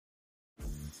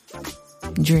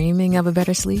Dreaming of a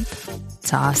better sleep?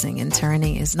 Tossing and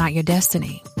turning is not your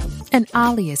destiny. And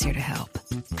Ollie is here to help.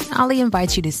 Ollie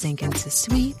invites you to sink into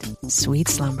sweet, sweet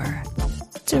slumber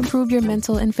to improve your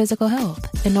mental and physical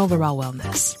health and overall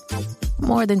wellness.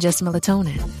 More than just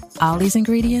melatonin, Ollie's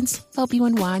ingredients help you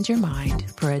unwind your mind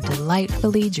for a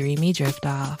delightfully dreamy drift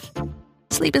off.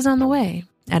 Sleep is on the way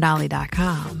at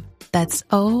Ollie.com. That's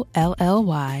OLLY.com.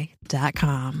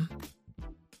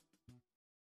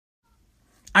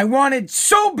 I wanted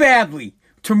so badly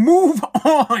to move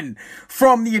on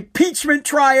from the impeachment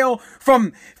trial,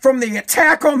 from the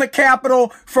attack on the Capitol,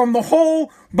 from the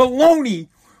whole baloney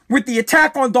with the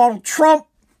attack on Donald Trump,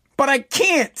 but I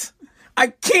can't. I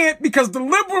can't because the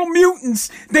liberal mutants,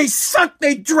 they suck,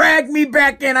 they drag me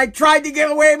back in. I tried to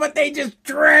get away, but they just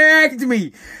dragged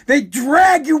me. They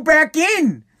drag you back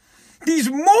in. These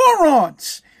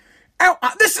morons.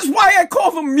 This is why I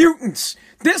call them mutants.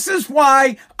 This is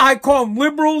why I call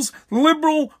liberals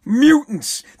liberal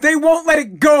mutants. They won't let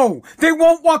it go. They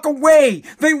won't walk away.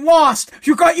 They lost.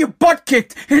 You got your butt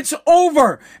kicked. It's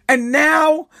over. And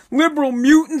now liberal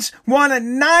mutants want a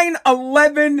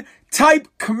 9/11 type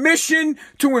commission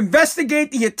to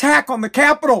investigate the attack on the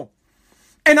Capitol.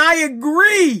 And I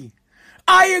agree.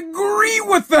 I agree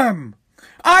with them.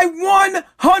 I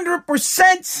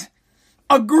 100%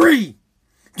 agree.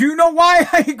 Do you know why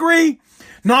I agree?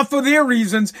 Not for their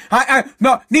reasons.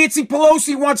 No, Nancy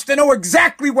Pelosi wants to know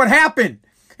exactly what happened.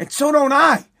 And so don't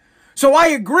I. So I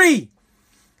agree.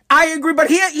 But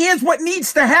here's what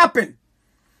needs to happen.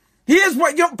 Here's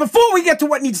what, before we get to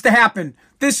what needs to happen,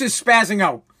 this is Spazzing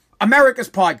Out, America's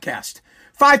podcast.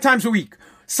 5 times a week.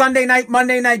 Sunday night,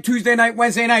 Monday night, Tuesday night,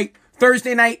 Wednesday night,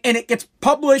 Thursday night, and it gets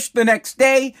published the next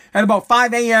day at about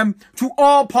 5 a.m. to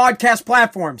all podcast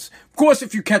platforms. Of course,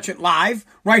 if you catch it live,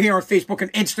 right here on Facebook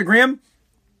and Instagram,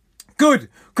 good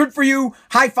for you.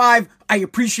 High five. I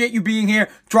appreciate you being here.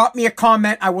 Drop me a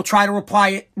comment. I will try to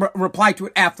reply to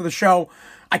it after the show.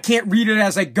 I can't read it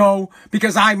as I go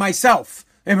because I myself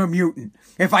am a mutant.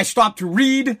 If I stop to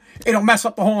read, it'll mess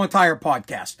up the whole entire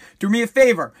podcast. Do me a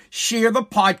favor. Share the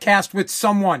podcast with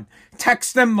someone.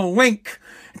 Text them the link.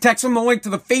 Text them the link to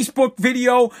the Facebook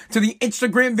video, to the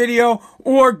Instagram video,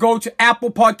 or go to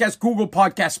Apple Podcasts, Google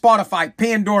Podcasts, Spotify,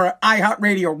 Pandora,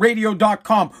 iHeartRadio,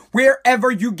 radio.com, wherever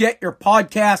you get your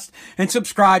podcast, and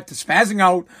subscribe to Spazzing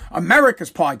Out, America's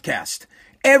podcast.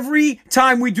 Every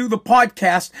time we do the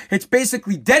podcast, it's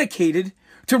basically dedicated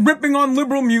to ripping on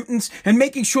liberal mutants and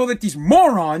making sure that these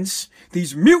morons,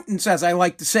 these mutants, as I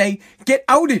like to say, get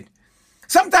outed.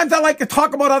 Sometimes I like to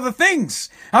talk about other things.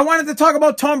 I wanted to talk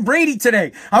about Tom Brady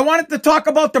today. I wanted to talk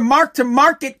about the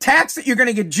mark-to-market tax that you're going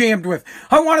to get jammed with.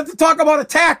 I wanted to talk about a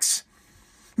tax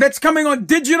that's coming on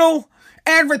digital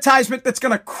advertisement that's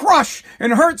going to crush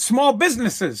and hurt small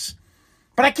businesses.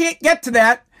 But I can't get to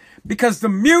that because the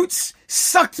mutes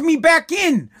sucked me back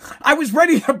in. I was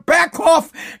ready to back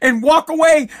off and walk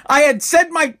away. I had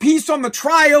said my piece on the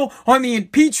trial, on the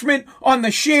impeachment, on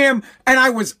the sham, and I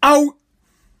was out.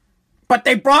 But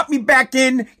they brought me back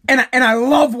in, and I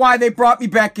love why they brought me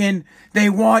back in. They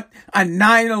want a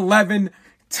 9/11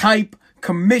 type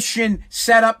commission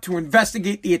set up to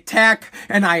investigate the attack,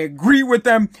 and I agree with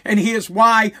them, and here's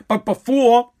why. But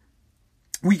before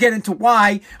we get into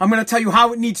why, I'm going to tell you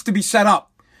how it needs to be set up.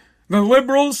 The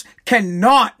liberals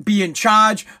cannot be in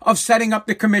charge of setting up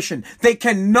the commission. They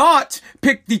cannot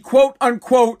pick the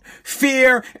quote-unquote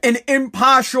fair and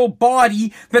impartial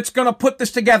body that's going to put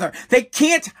this together. They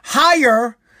can't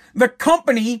hire the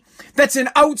company that's an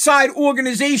outside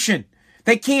organization.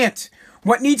 They can't.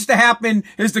 What needs to happen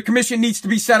is the commission needs to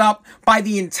be set up by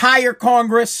the entire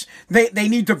Congress. They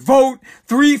need to vote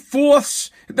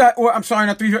 2/3.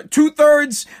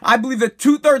 I believe that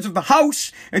 2/3 of the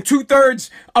House and 2/3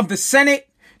 of the Senate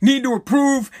need to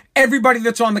approve everybody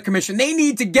that's on the commission. They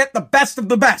need to get the best of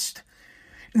the best.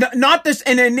 Not this,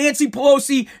 and then Nancy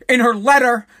Pelosi in her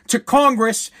letter to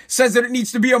Congress says that it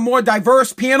needs to be a more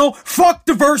diverse panel. Fuck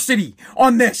diversity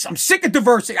on this. I'm sick of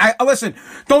diversity. Listen,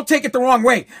 don't take it the wrong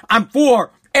way. I'm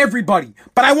for everybody,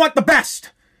 but I want the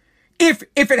best. If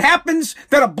it happens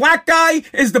that a black guy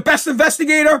is the best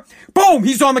investigator, boom,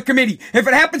 he's on the committee. If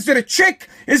it happens that a chick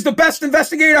is the best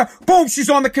investigator, boom, she's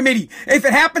on the committee. If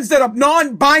it happens that a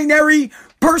non-binary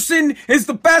person is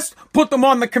the best, put them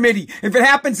on the committee. If it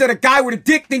happens that a guy with a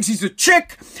dick thinks he's a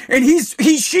chick, and he,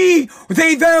 she,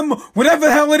 they, them, whatever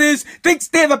the hell it is,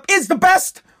 thinks is the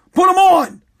best, put them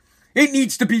on. It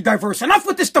needs to be diverse. Enough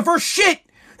with this diverse shit.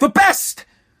 The best.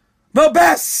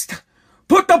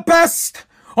 Put the best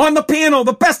on the panel.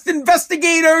 The best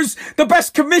investigators, the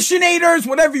best commissionators,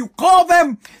 whatever you call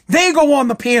them, they go on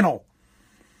the panel.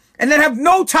 And then have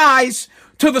no ties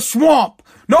to the swamp.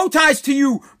 No ties to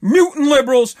you mutant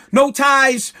liberals. No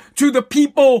ties to the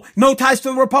people. No ties to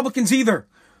the Republicans either.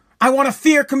 I want a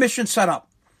fair commission set up.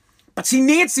 But see,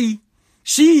 Nancy,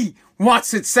 she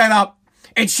wants it set up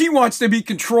and she wants to be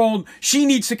controlled. She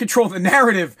needs to control the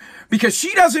narrative because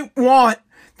she doesn't want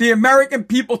the American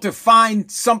people to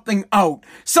find something out.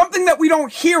 Something that we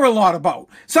don't hear a lot about.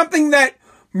 Something that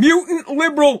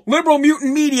liberal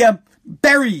mutant media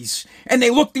buries and they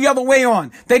look the other way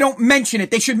on. They don't mention it.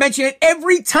 They should mention it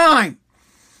every time.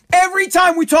 Every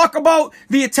time we talk about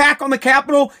the attack on the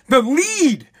Capitol, the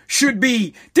lead should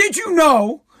be, did you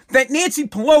know that Nancy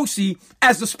Pelosi,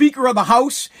 as the Speaker of the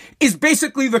House, is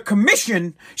basically the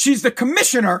commission? She's the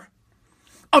commissioner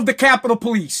of the Capitol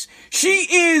Police. She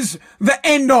is the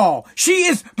end all. She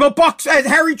is the buck, as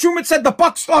Harry Truman said, the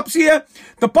buck stops here.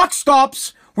 The buck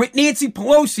stops with Nancy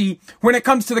Pelosi when it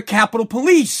comes to the Capitol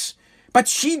Police. But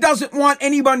she doesn't want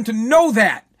anyone to know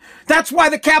that. That's why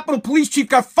the Capitol Police Chief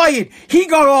got fired. He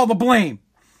got all the blame.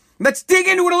 Let's dig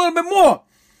into it a little bit more.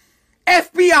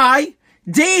 FBI,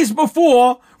 days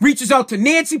before, reaches out to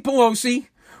Nancy Pelosi,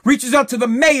 reaches out to the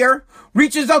mayor,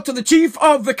 reaches out to the chief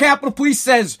of the Capitol Police,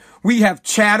 says, we have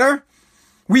chatter.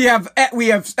 We have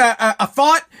a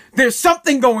thought. There's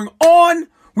something going on.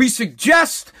 We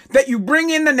suggest that you bring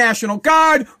in the National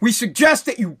Guard. We suggest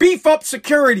that you beef up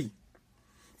security.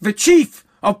 The chief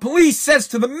of police says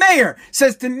to the mayor,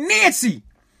 says to Nancy,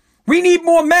 we need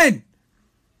more men.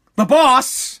 The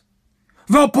boss,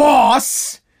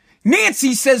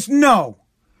 Nancy says no.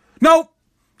 No.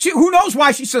 Who knows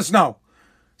why she says no?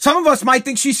 Some of us might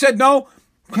think she said no.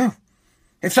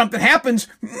 If something happens,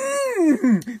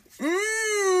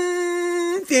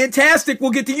 fantastic. We'll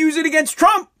get to use it against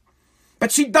Trump.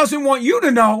 But she doesn't want you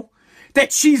to know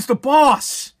that she's the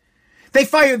boss. They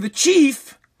fired the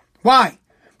chief. Why?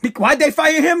 Why'd they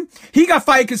fire him? He got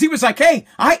fired because he was like, hey,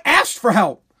 I asked for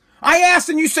help. I asked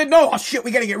and you said no. Oh shit, we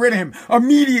gotta get rid of him.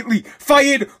 Immediately.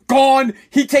 Fired, gone.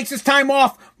 He takes his time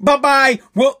off. Bye-bye.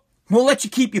 We'll let you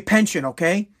keep your pension,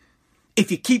 okay? If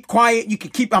you keep quiet, you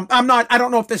can keep, I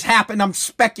don't know if this happened. I'm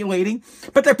speculating.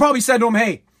 But they probably said to him,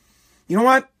 hey, you know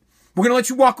what? We're gonna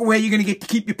let you walk away. You're gonna get to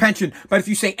keep your pension. But if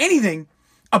you say anything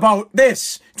about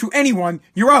this to anyone,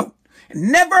 you're out.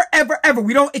 Never, ever, ever.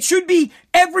 It should be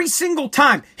every single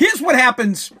time. Here's what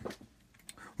happens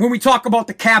when we talk about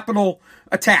the Capitol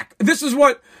attack. This is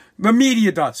what the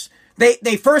media does. They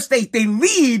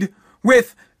lead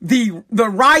with the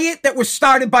riot that was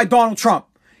started by Donald Trump.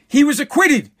 He was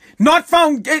acquitted,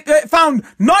 found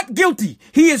not guilty.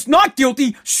 He is not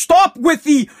guilty. Stop with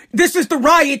this is the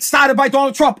riot started by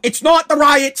Donald Trump. It's not the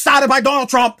riot started by Donald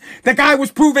Trump. The guy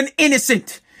was proven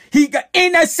innocent. He got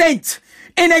innocent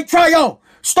in a trial.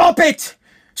 Stop it.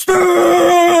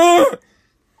 The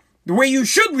way you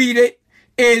should read it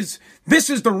is this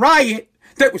is the riot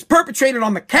that was perpetrated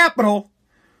on the Capitol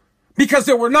because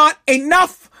there were not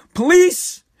enough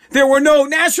police. There were no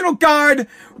National Guard,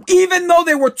 even though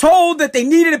they were told that they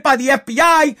needed it by the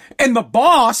FBI, and the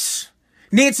boss,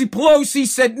 Nancy Pelosi,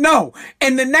 said no.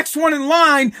 And the next one in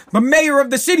line, the mayor of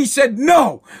the city, said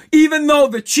no. Even though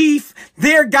the chief,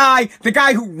 their guy, the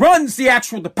guy who runs the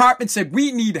actual department, said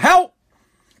we need help,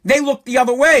 they looked the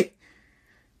other way.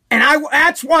 And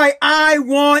that's why I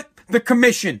want the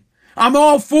commission. I'm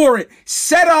all for it.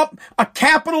 Set up a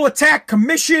Capitol attack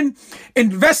commission.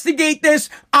 Investigate this.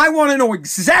 I want to know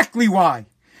exactly why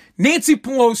Nancy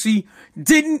Pelosi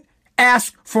didn't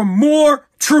ask for more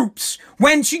troops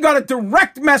when she got a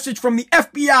direct message from the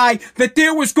FBI that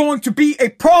there was going to be a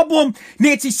problem.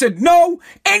 Nancy said no.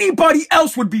 Anybody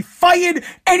else would be fired.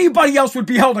 Anybody else would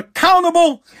be held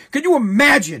accountable. Could you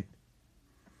imagine?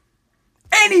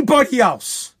 Anybody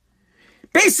else.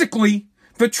 Basically,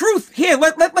 the truth here,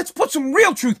 let's put some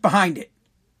real truth behind it.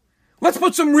 Let's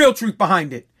put some real truth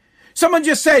behind it. Someone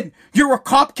just said, you're a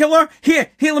cop killer?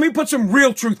 Here, let me put some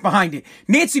real truth behind it.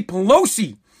 Nancy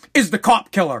Pelosi is the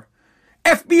cop killer.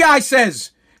 FBI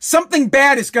says something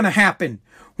bad is going to happen.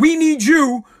 We need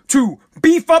you to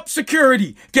beef up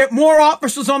security, get more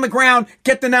officers on the ground,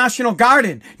 get the National Guard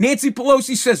in. Nancy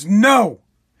Pelosi says no.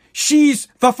 She's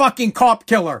the fucking cop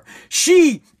killer.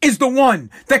 She is the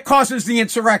one that causes the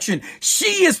insurrection.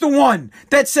 She is the one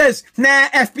that says, nah,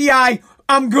 FBI,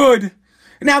 I'm good.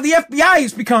 Now, the FBI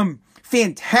has become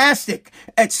fantastic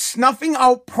at snuffing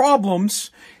out problems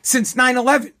since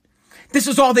 9/11. This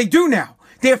is all they do now.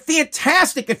 They're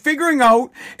fantastic at figuring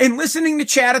out and listening to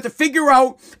chatter to figure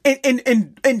out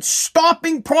and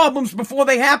stopping problems before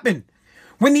they happen.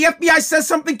 When the FBI says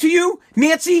something to you,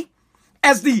 Nancy,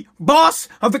 as the boss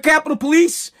of the Capitol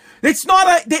Police, they're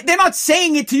not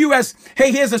saying it to you as,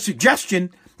 hey, here's a suggestion.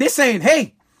 They're saying,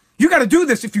 hey, you got to do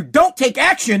this. If you don't take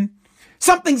action,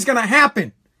 something's going to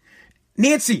happen.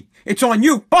 Nancy, it's on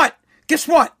you. But guess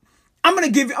what? I'm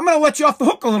going to let you off the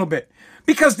hook a little bit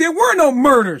because there were no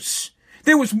murders.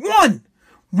 There was one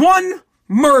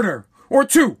murder or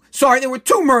two. Sorry, there were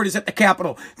two murders at the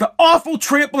Capitol. The awful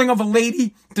trampling of a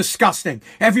lady, disgusting.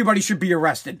 Everybody should be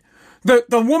arrested. The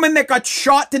woman that got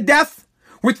shot to death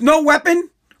with no weapon,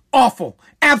 awful.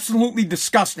 Absolutely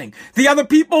disgusting. The other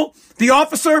people, the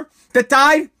officer that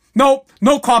died, no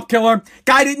cop killer.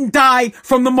 Guy didn't die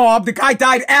from the mob. The guy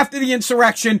died after the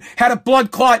insurrection, had a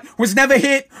blood clot, was never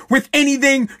hit with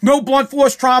anything, no blood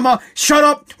force trauma. Shut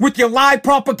up with your lie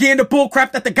propaganda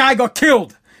bullcrap that the guy got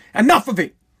killed. Enough of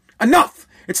it. Enough.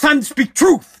 It's time to speak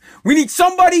truth. We need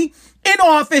somebody in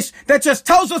office that just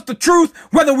tells us the truth,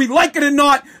 whether we like it or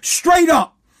not, straight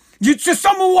up. It's just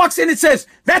someone walks in and says,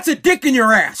 that's a dick in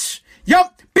your ass.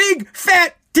 Yup, big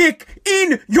fat dick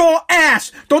in your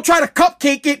ass. Don't try to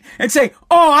cupcake it and say,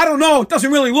 oh, I don't know, it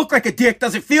doesn't really look like a dick.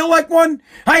 Does it feel like one?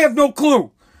 I have no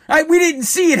clue. We didn't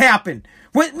see it happen.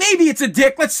 Well, maybe it's a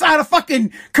dick. Let's start a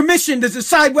fucking commission to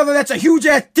decide whether that's a huge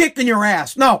ass dick in your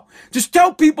ass. No, just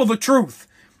tell people the truth.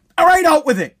 All right, out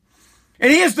with it.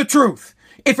 And here's the truth.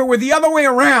 If it were the other way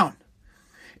around,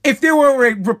 if there were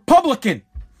a Republican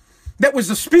that was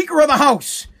the Speaker of the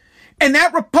House, and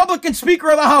that Republican Speaker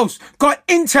of the House got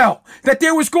intel that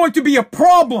there was going to be a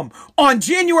problem on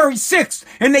January 6th,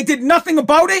 and they did nothing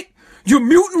about it, your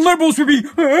mutant liberals would be,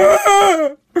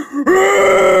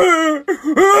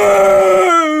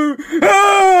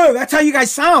 that's how you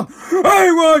guys sound.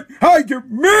 I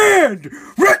demand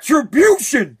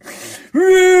retribution.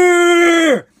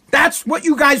 That's what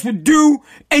you guys would do,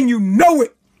 and you know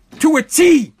it to a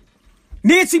T.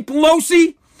 Nancy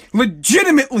Pelosi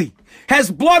legitimately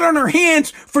has blood on her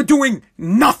hands for doing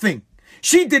nothing.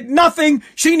 She did nothing.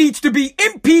 She needs to be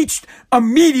impeached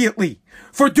immediately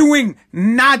for doing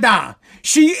nada.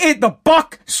 The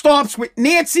buck stops with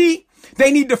Nancy.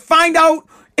 They need to find out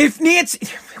if Nancy,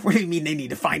 what do you mean they need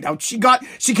to find out? She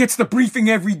gets the briefing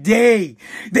every day.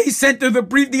 They sent her the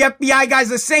brief. The FBI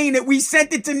guys are saying that we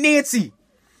sent it to Nancy.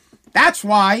 That's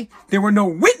why there were no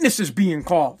witnesses being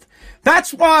called.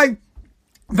 That's why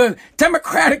the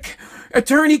Democratic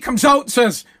attorney comes out and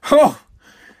says, oh,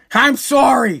 I'm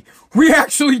sorry. We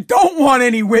actually don't want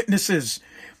any witnesses.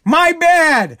 My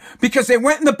bad. Because they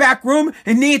went in the back room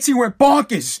and Nancy went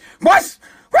bonkers. What?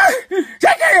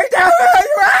 They're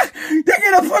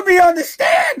gonna put me on the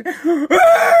stand.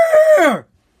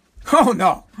 Oh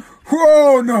no.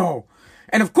 Oh no.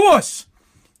 And of course,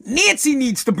 Nancy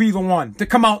needs to be the one to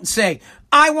come out and say,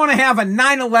 I want to have a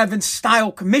 9/11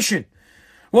 style commission.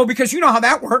 Well, because you know how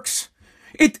that works.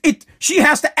 She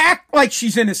has to act like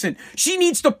she's innocent. She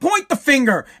needs to point the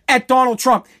finger at Donald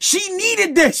Trump. She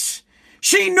needed this.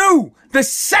 She knew the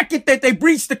second that they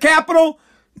breached the Capitol,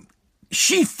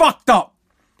 she fucked up.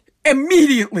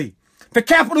 Immediately. The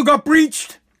Capitol got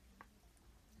breached.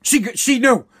 She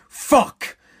knew.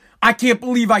 Fuck. I can't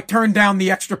believe I turned down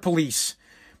the extra police.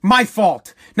 My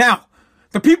fault. Now,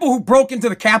 the people who broke into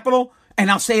the Capitol, and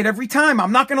I'll say it every time,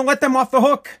 I'm not going to let them off the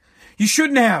hook. You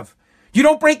shouldn't have. You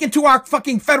don't break into our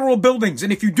fucking federal buildings.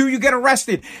 And if you do, you get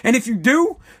arrested. And if you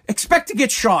do, expect to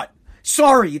get shot.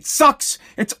 Sorry, it sucks.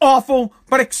 It's awful,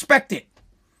 but expect it.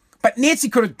 But Nancy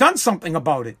could have done something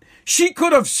about it. She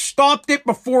could have stopped it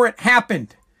before it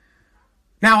happened.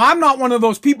 Now, I'm not one of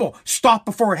those people, stop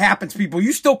before it happens people.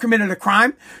 You still committed a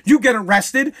crime. You get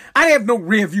arrested. I have no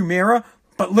rear view mirror.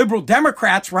 But liberal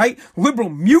Democrats, right? Liberal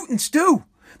mutants do.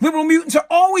 Liberal mutants are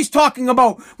always talking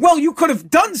about, well, you could have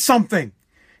done something.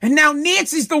 And now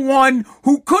Nancy's the one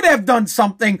who could have done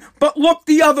something, but looked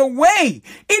the other way.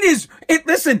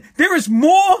 Listen, there is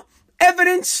more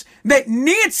evidence that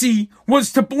Nancy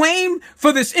was to blame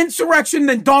for this insurrection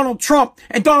than Donald Trump.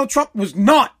 And Donald Trump was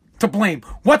not to blame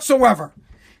whatsoever.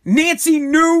 Nancy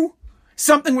knew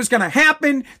something was going to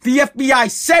happen. The FBI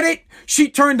said it. She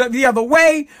turned the other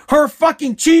way. Her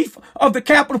fucking chief of the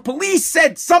Capitol Police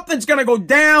said something's going to go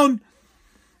down.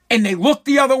 And they looked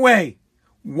the other way.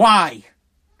 Why?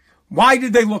 Why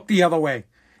did they look the other way?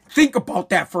 Think about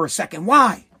that for a second.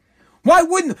 Why? Why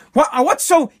wouldn't,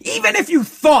 even if you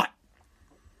thought,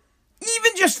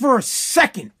 even just for a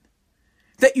second,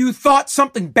 that you thought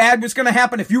something bad was going to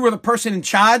happen if you were the person in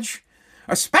charge,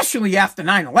 especially after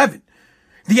 9/11,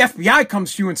 the FBI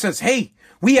comes to you and says, hey,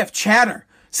 we have chatter.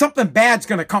 Something bad's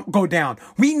going to go down.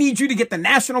 We need you to get the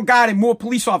National Guard and more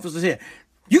police officers here.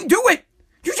 You do it.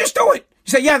 You just do it.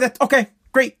 You say, yeah, that's okay.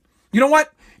 Great. You know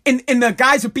what? In the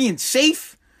guise of being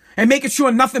safe and making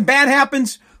sure nothing bad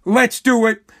happens, let's do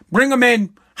it. Bring them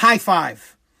in. High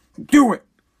five. Do it.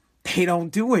 They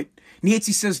don't do it.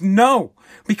 Nancy says no,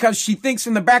 because she thinks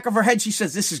in the back of her head, she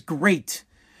says, this is great.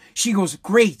 She goes,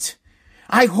 great.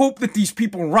 I hope that these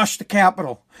people rush the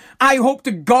Capitol. I hope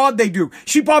to God they do.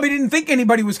 She probably didn't think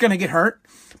anybody was going to get hurt.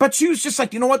 But she was just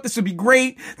like, you know what? This would be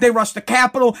great. They rush the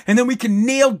Capitol, and then we can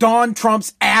nail Donald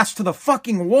Trump's ass to the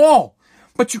fucking wall.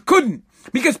 But you couldn't,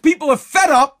 because people are fed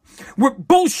up with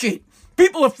bullshit.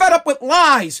 People are fed up with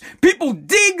lies. People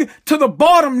dig to the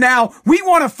bottom now. We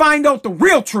want to find out the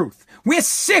real truth. We're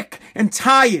sick and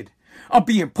tired of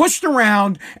being pushed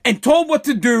around and told what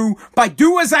to do by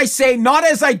do as I say, not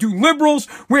as I do liberals.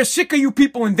 We're sick of you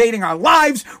people invading our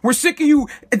lives. We're sick of you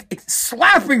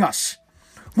slapping us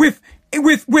with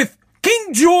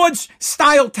King George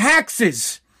style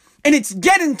taxes. And it's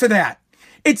getting to that.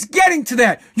 It's getting to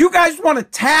that. You guys want to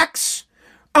tax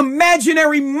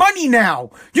imaginary money now.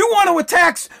 You want to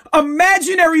tax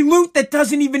imaginary loot that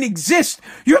doesn't even exist.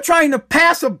 You're trying to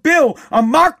pass a bill, a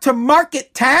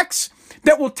mark-to-market tax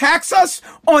that will tax us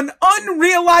on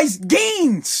unrealized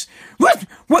gains. What,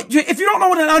 if you don't know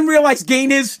what an unrealized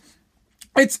gain is,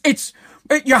 it's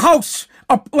your house.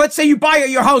 Let's say you buy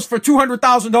your house for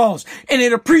 $200,000 and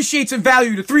it appreciates in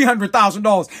value to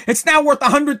 $300,000. It's now worth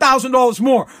 $100,000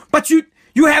 more. But you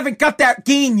haven't got that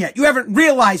gain yet. You haven't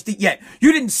realized it yet.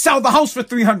 You didn't sell the house for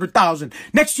 $300,000.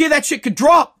 Next year that shit could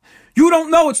drop. You don't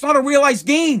know. It's not a realized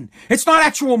gain. It's not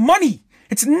actual money.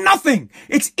 It's nothing.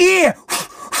 It's air.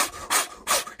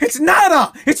 It's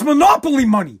nada. It's monopoly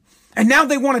money. And now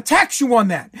they want to tax you on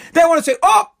that. They want to say,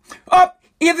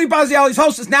 Anthony Basiali's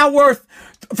house is now worth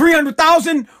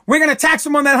 $300,000. We're going to tax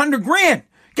him on that $100,000.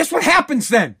 Guess what happens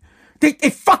then?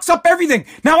 It fucks up everything.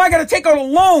 Now I got to take out a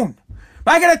loan.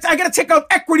 I gotta take out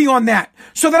equity on that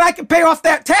so that I can pay off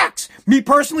that tax. Me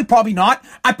personally, probably not.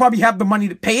 I probably have the money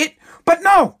to pay it, but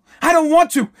no, I don't want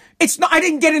to. I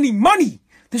didn't get any money.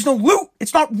 There's no loot.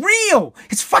 It's not real.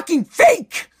 It's fucking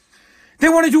fake. They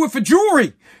want to do it for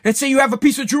jewelry. Let's say you have a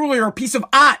piece of jewelry or a piece of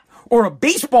art or a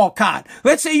baseball card.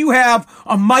 Let's say you have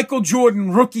a Michael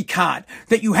Jordan rookie card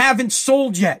that you haven't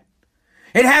sold yet.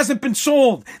 It hasn't been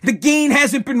sold. The gain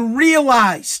hasn't been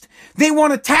realized. They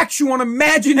want to tax you on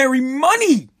imaginary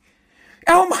money.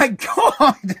 Oh my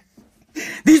God.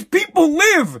 These people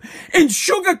live in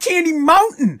Sugar Candy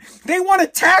Mountain. They want to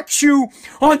tax you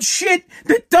on shit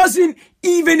that doesn't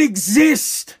even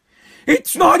exist.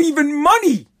 It's not even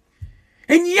money.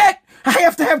 And yet, I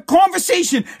have to have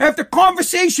conversation after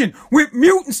conversation with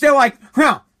mutants. They're like,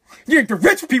 the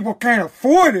rich people can't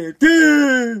afford it.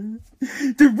 The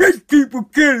rich people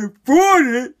can't afford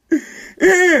it.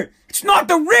 It's not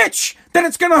the rich that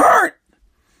it's going to hurt.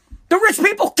 The rich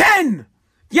people can.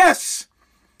 Yes,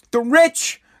 the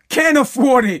rich can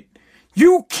afford it.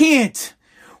 You can't.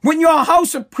 When your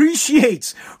house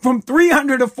appreciates from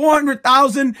 $300,000 to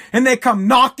 $400,000 and they come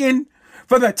knocking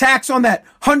for the tax on that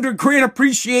 $100,000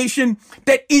 appreciation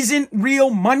that isn't real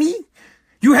money,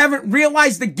 you haven't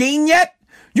realized the gain yet.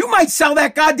 You might sell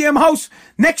that goddamn house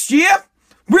next year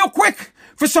real quick.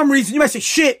 For some reason, you might say,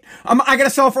 shit, I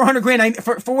gotta sell it for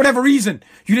 $100,000 for whatever reason.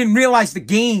 You didn't realize the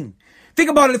gain.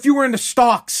 Think about it if you were in the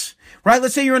stocks, right?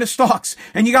 Let's say you're in the stocks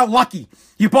and you got lucky.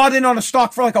 You bought in on a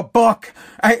stock for like $1,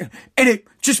 and it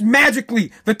just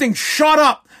magically, the thing shot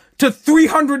up to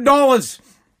 $300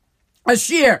 a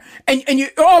share. And you,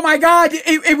 oh my God,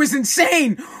 it was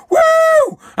insane.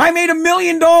 Woo! I made $1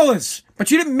 million. But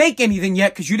you didn't make anything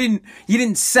yet because you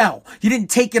didn't sell. You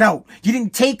didn't take it out. You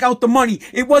didn't take out the money.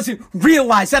 It wasn't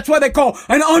realized. That's why they call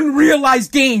an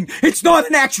unrealized gain. It's not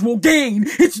an actual gain.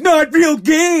 It's not real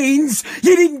gains.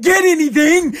 You didn't get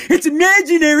anything. It's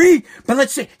imaginary. But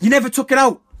let's say you never took it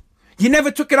out. You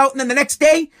never took it out, and then the next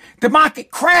day, the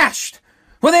market crashed.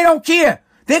 Well, they don't care.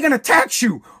 They're going to tax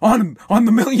you on the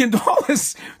 $1 million.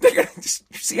 They're going to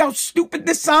see how stupid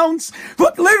this sounds.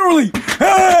 Look, literally.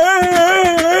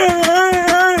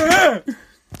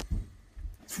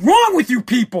 What's wrong with you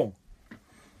people?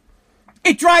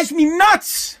 It drives me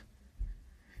nuts.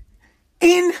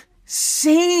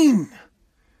 Insane.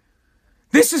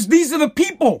 These are the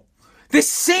people. This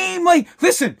same,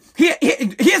 listen,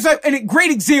 here's a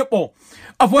great example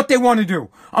of what they want to do.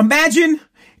 Imagine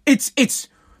it's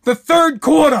the third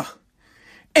quarter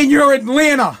and you're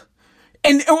Atlanta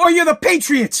or you're the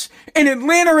Patriots and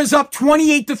Atlanta is up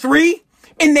 28-3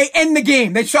 and they end the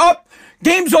game. They show up,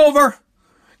 game's over.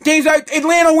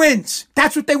 Atlanta wins.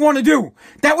 That's what they want to do.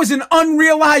 That was an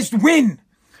unrealized win.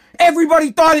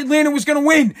 Everybody thought Atlanta was going to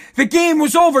win. The game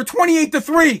was over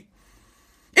 28-3.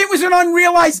 It was an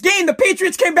unrealized gain. The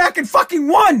Patriots came back and fucking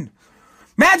won.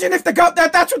 Imagine if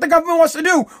that's what the government wants to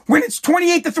do. When it's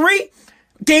 28-3,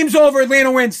 game's over,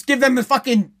 Atlanta wins. Give them the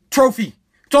fucking trophy.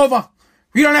 It's over.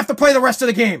 You don't have to play the rest of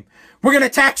the game. We're going to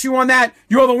tax you on that.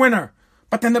 You're the winner.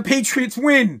 But then the Patriots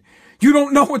win. You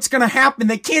don't know what's going to happen.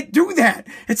 They can't do that.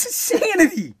 It's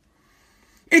insanity.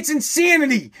 It's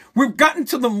insanity. We've gotten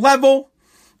to the level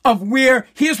of where,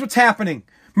 here's what's happening.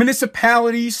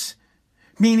 Municipalities,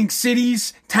 meaning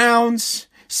cities, towns,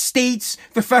 states,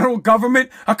 the federal government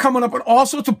are coming up with all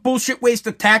sorts of bullshit ways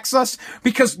to tax us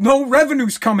because no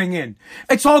revenue's coming in.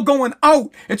 It's all going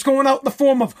out. It's going out in the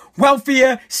form of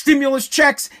welfare, stimulus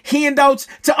checks, handouts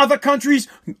to other countries.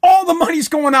 All the money's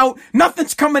going out.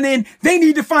 Nothing's coming in. They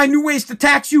need to find new ways to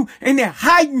tax you, and they're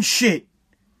hiding shit.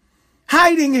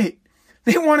 Hiding it.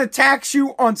 They want to tax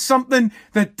you on something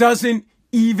that doesn't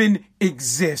even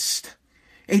exist.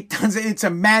 It doesn't. It's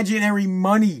imaginary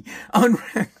money.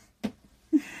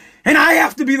 And I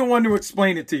have to be the one to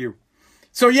explain it to you.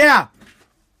 So yeah,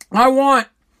 I want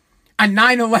a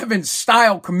 9/11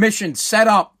 style commission set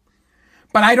up.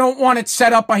 But I don't want it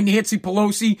set up by Nancy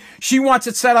Pelosi. She wants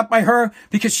it set up by her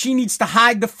because she needs to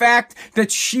hide the fact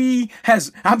that she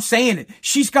has, I'm saying it,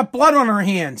 she's got blood on her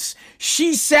hands.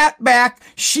 She sat back.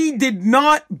 She did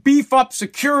not beef up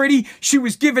security. She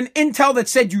was given intel that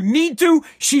said you need to.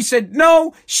 She said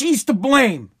no. She's to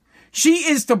blame.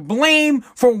 She is to blame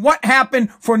for what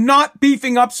happened for not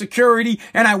beefing up security,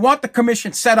 and I want the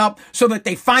commission set up so that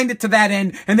they find it to that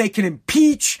end and they can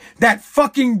impeach that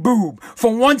fucking boob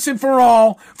for once and for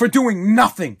all for doing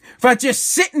nothing, for just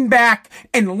sitting back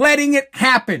and letting it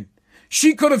happen.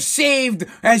 She could have saved,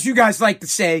 as you guys like to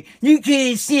say, you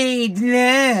can't save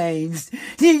lives.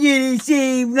 You can't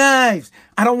save lives.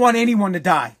 I don't want anyone to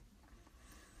die.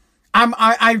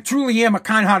 I truly am a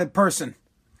kind-hearted person.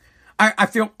 I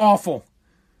feel awful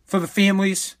for the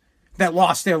families that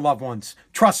lost their loved ones.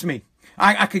 Trust me.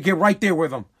 I could get right there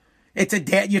with them. It's a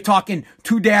dad. You're talking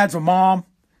 2 dads, a mom,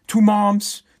 2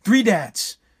 moms, 3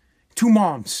 dads, 2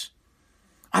 moms.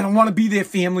 I don't want to be their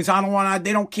families.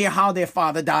 They don't care how their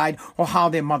father died or how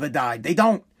their mother died. They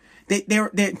don't. They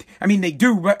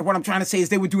do. But what I'm trying to say is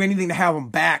they would do anything to have them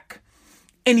back.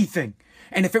 Anything.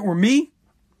 And if it were me,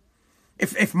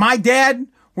 if my dad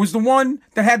was the one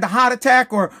that had the heart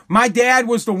attack, or my dad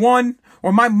was the one,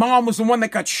 or my mom was the one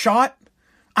that got shot,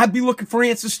 I'd be looking for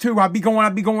answers too. I'd be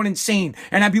going insane,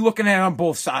 and I'd be looking at it on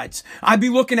both sides. I'd be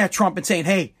looking at Trump and saying,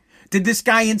 "Hey, did this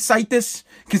guy incite this?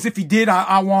 Because if he did,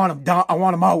 I want him. I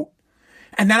want him out."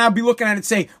 And then I'd be looking at it and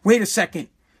say, "Wait a second,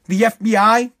 the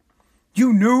FBI,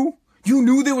 you knew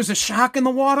there was a shark in the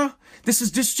water." This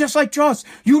is just like Jaws.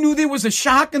 You knew there was a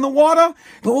shark in the water?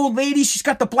 The old lady, she's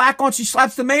got the black on, she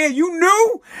slaps the mayor. You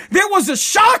knew there was a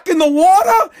shark in the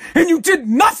water and you did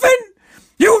nothing?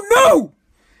 You knew.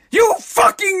 You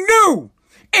fucking knew.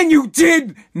 And you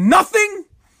did nothing?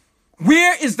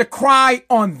 Where is the cry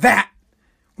on that?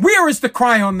 Where is the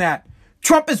cry on that?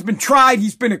 Trump has been tried.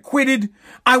 He's been acquitted.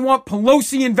 I want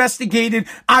Pelosi investigated.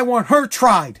 I want her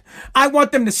tried. I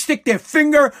want them to stick their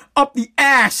finger up the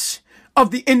ass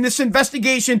in this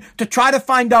investigation to try to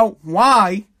find out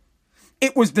why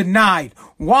it was denied.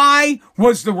 Why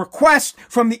was the request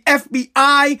from the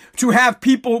FBI to have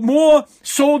people, more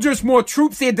soldiers, more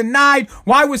troops, they denied?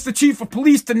 Why was the chief of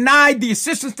police denied the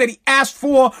assistance that he asked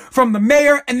for from the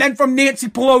mayor and then from Nancy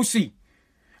Pelosi?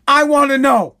 I want to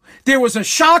know. There was a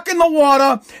shark in the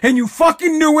water and you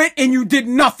fucking knew it and you did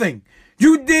nothing.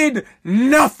 You did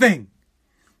nothing.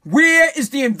 Where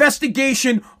is the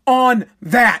investigation on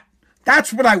that?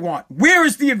 That's what I want. Where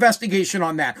is the investigation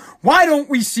on that? Why don't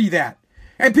we see that?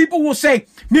 And people will say,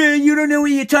 "No, you don't know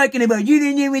what you're talking about. You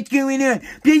don't know what's going on."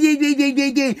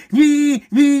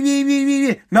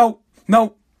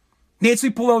 No. Nancy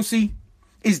Pelosi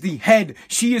is the head.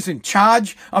 She is in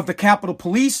charge of the Capitol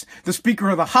Police, the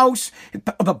Speaker of the House.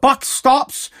 The buck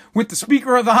stops with the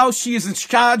Speaker of the House. She is in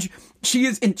charge. She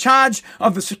is in charge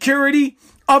of the security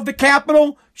of the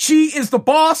Capitol. She is the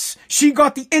boss. She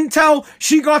got the intel.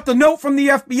 She got the note from the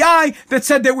FBI that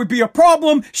said there would be a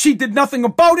problem. She did nothing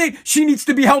about it. She needs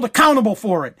to be held accountable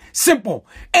for it. Simple.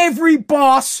 Every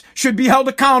boss should be held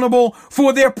accountable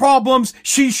for their problems.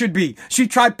 She should be. She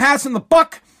tried passing the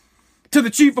buck to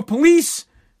the chief of police,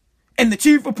 and the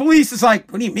chief of police is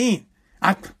like, "What do you mean?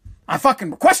 I fucking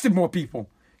requested more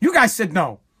people. You guys said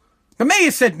no. The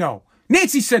mayor said no.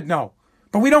 Nancy said no.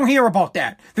 But we don't hear about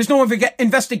that. There's no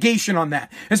investigation on that.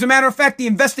 As a matter of fact, the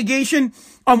investigation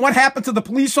on what happened to the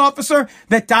police officer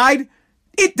that died,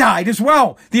 it died as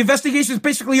well. The investigation is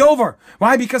basically over.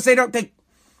 Why? Because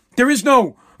there is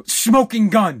no smoking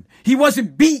gun. He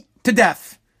wasn't beat to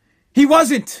death. He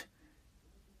wasn't.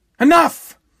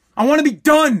 Enough. I want to be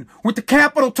done with the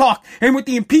Capitol talk and with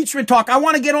the impeachment talk. I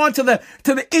want to get on to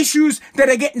the issues that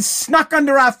are getting snuck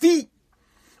under our feet.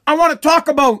 I want to talk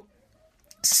about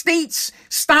states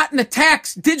starting to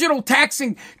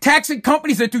taxing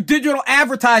companies that do digital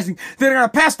advertising that are going to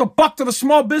pass the buck to the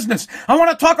small business. I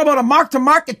want to talk about a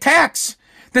mark-to-market tax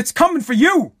that's coming for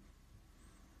you.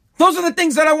 Those are the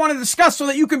things that I want to discuss so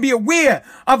that you can be aware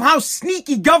of how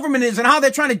sneaky government is and how they're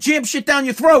trying to jam shit down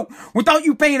your throat without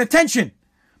you paying attention.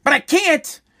 But I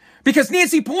can't because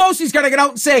Nancy Pelosi's got to get out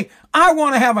and say, I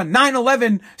want to have a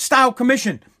 9/11 style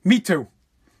commission. Me too.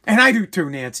 And I do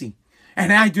too, Nancy.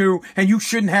 And I do. And you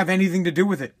shouldn't have anything to do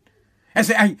with it.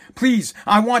 Please,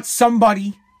 I want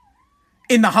somebody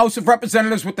in the House of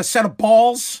Representatives with a set of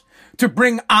balls to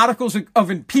bring articles of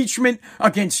impeachment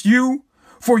against you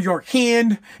for your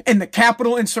hand in the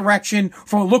Capitol insurrection,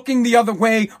 for looking the other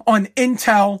way on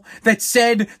intel that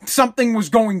said something was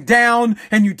going down,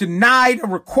 and you denied a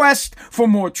request for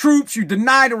more troops, you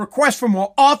denied a request for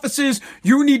more officers.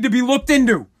 You need to be looked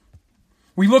into.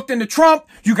 We looked into Trump.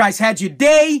 You guys had your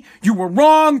day. You were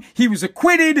wrong. He was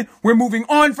acquitted. We're moving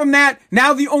on from that.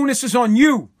 Now the onus is on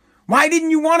you. Why didn't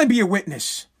you want to be a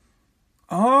witness?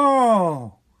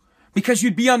 Oh, because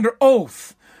you'd be under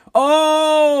oath.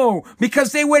 Oh,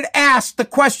 because they would ask the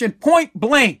question point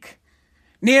blank.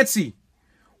 Nancy,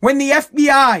 when the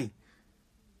FBI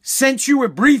sent you a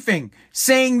briefing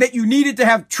saying that you needed to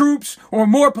have troops or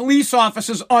more police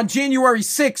officers on January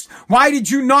 6th, why did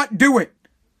you not do it?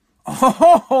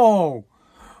 Oh,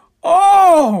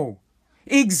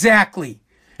 exactly.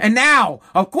 And now,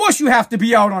 of course, you have to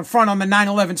be out on front on the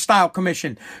 9/11 style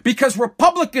commission because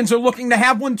Republicans are looking to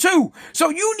have one too.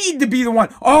 So you need to be the one.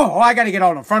 Oh, I got to get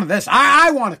out in front of this. I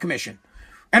want a commission.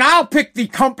 And I'll pick the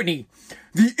company,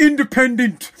 the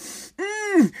independent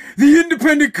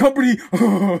company,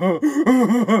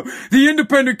 the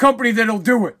independent company that'll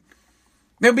do it.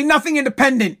 There'll be nothing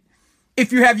independent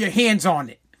if you have your hands on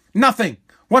it. Nothing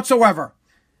whatsoever.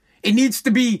 It needs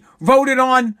to be voted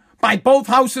on by both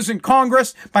houses in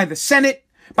Congress, by the Senate,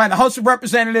 by the House of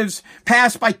Representatives,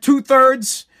 passed by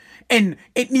 2/3, and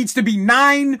it needs to be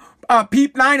 9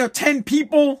 or 10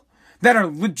 people that are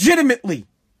legitimately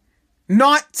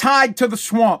not tied to the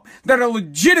swamp, that are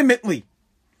legitimately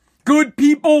good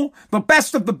people, the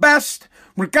best of the best,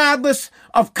 regardless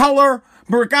of color,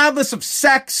 regardless of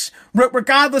sex,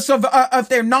 regardless of if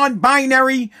they're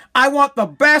non-binary. I want the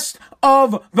best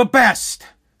of the best.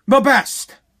 The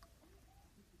best.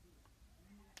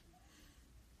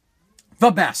 The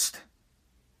best.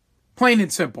 Plain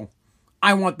and simple.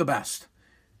 I want the best.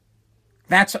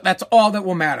 That's all that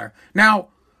will matter. Now,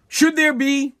 should there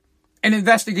be an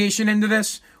investigation into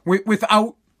this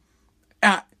without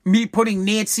me putting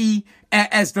Nancy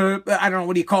as the, I don't know,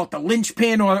 what do you call it, the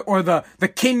linchpin or the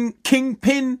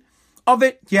kingpin of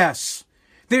it? Yes.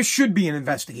 There should be an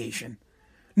investigation.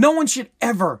 No one should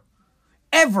ever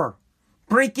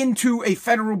break into a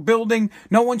federal building.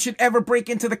 No one should ever break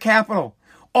into the Capitol.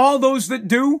 All those that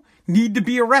do need to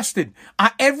be arrested.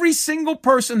 Every single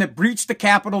person that breached the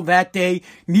Capitol that day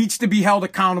needs to be held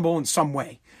accountable in some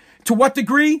way. To what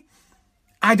degree?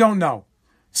 I don't know.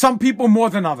 Some people more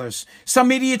than others.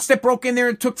 Some idiots that broke in there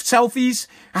and took selfies.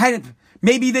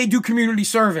 Maybe they do community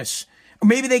service.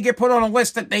 Maybe they get put on a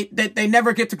list that they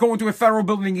never get to go into a federal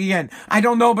building again. I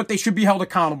don't know, but they should be held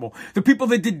accountable. The people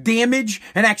that did damage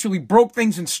and actually broke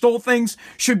things and stole things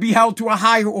should be held to a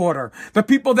higher order. The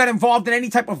people that involved in any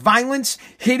type of violence,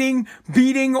 hitting,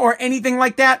 beating, or anything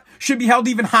like that should be held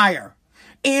even higher.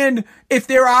 And if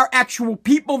there are actual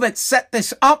people that set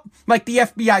this up, like the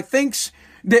FBI thinks,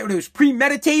 that it was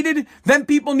premeditated, then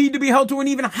people need to be held to an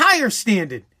even higher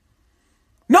standard.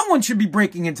 No one should be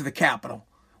breaking into the Capitol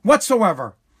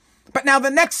whatsoever. But now the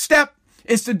next step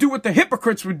is to do what the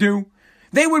hypocrites would do.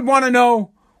 They would want to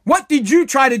know, what did you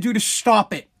try to do to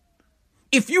stop it?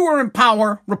 If you were in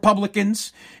power,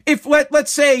 Republicans, if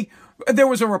let's say there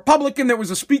was a Republican that was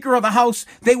a Speaker of the House,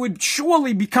 they would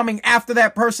surely be coming after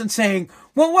that person saying,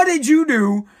 well, what did you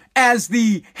do as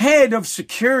the head of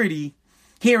security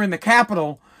here in the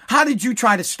Capitol? How did you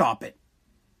try to stop it?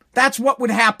 That's what would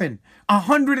happen.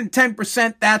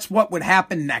 110%, that's what would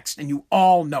happen next, and you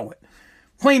all know it.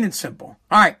 Plain and simple.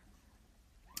 All right.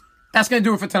 That's going to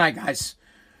do it for tonight, guys.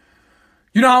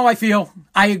 You know how I feel.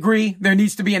 I agree. There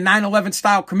needs to be a 9/11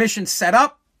 style commission set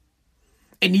up.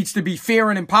 It needs to be fair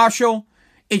and impartial.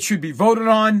 It should be voted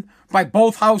on by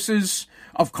both houses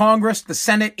of Congress, the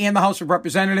Senate, and the House of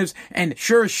Representatives. And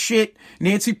sure as shit,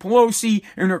 Nancy Pelosi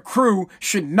and her crew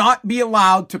should not be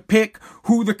allowed to pick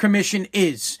who the commission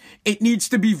is. It needs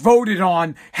to be voted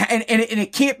on, and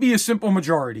it can't be a simple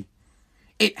majority.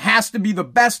 It has to be the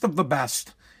best of the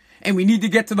best. And we need to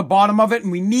get to the bottom of it,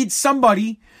 and we need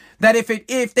somebody that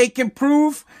if they can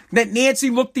prove that Nancy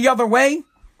looked the other way,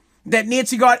 that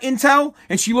Nancy got intel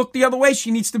and she looked the other way,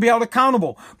 she needs to be held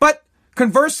accountable. But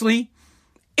conversely,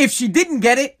 if she didn't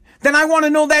get it, then I want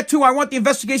to know that too. I want the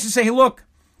investigation to say, hey, look,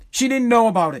 she didn't know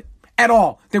about it at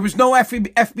all. There was no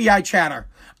FBI chatter.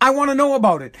 I want to know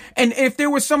about it. And if there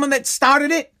was someone that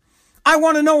started it, I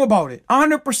want to know about it.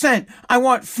 100%. I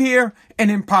want fair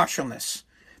and impartialness.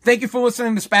 Thank you for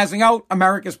listening to Spazzing Out,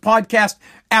 America's podcast,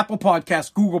 Apple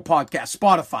Podcasts, Google Podcasts,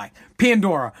 Spotify,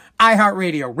 Pandora,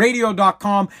 iHeartRadio,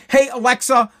 radio.com. Hey,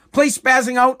 Alexa, play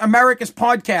Spazzing Out, America's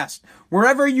podcast.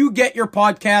 Wherever you get your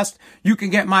podcast, you can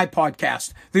get my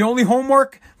podcast. The only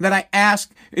homework that I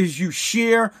ask is you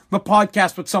share the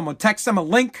podcast with someone. Text them a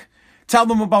link. Tell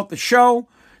them about the show.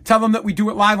 Tell them that we do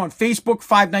it live on Facebook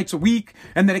 5 nights a week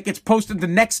and that it gets posted the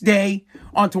next day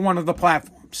onto one of the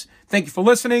platforms. Thank you for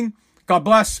listening. God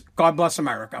bless. God bless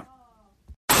America.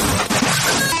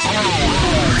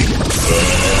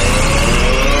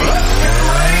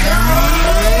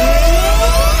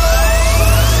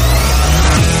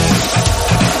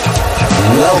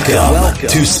 Welcome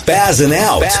to Spazzing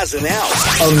Out,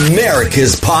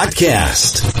 America's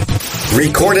podcast.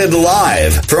 Recorded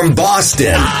live from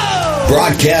Boston.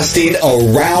 Broadcasting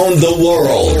around the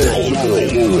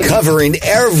world. Covering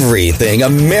everything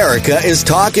America is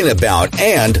talking about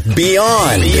and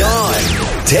beyond.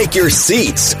 Take your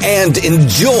seats and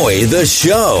enjoy the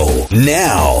show.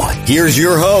 Now, here's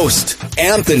your host,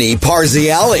 Anthony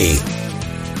Parziale.